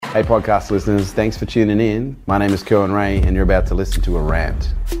Hey podcast listeners, thanks for tuning in. My name is Kerwin Ray and you're about to listen to a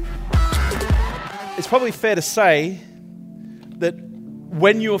rant. It's probably fair to say that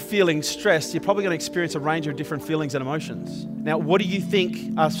when you're feeling stressed, you're probably going to experience a range of different feelings and emotions. Now, what do you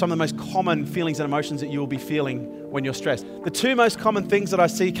think are some of the most common feelings and emotions that you will be feeling when you're stressed? The two most common things that I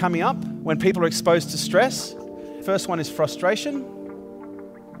see coming up when people are exposed to stress, first one is frustration,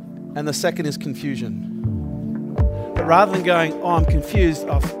 and the second is confusion. But rather than going, oh, I'm confused,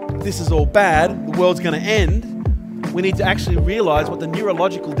 this is all bad, the world's going to end, we need to actually realize what the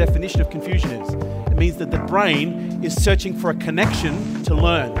neurological definition of confusion is. It means that the brain is searching for a connection to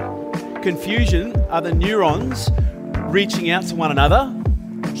learn. Confusion are the neurons reaching out to one another,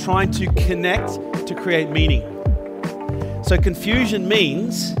 trying to connect to create meaning. So confusion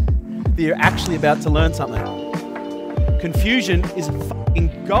means that you're actually about to learn something. Confusion is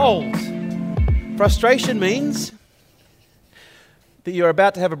fucking gold. Frustration means that you're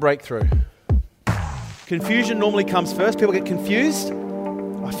about to have a breakthrough. Confusion normally comes first. People get confused.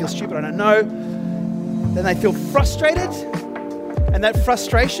 I feel stupid, I don't know. Then they feel frustrated. And that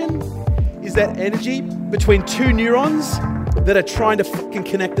frustration is that energy between two neurons that are trying to fucking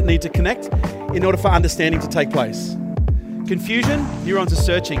connect, that need to connect in order for understanding to take place. Confusion, neurons are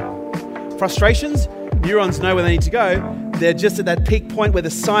searching. Frustrations, neurons know where they need to go. They're just at that peak point where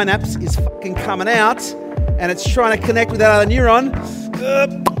the synapse is fucking coming out and it's trying to connect with that other neuron.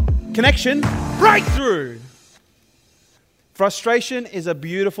 Connection, breakthrough. Frustration is a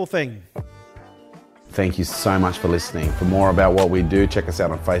beautiful thing. Thank you so much for listening. For more about what we do, check us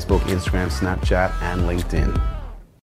out on Facebook, Instagram, Snapchat, and LinkedIn.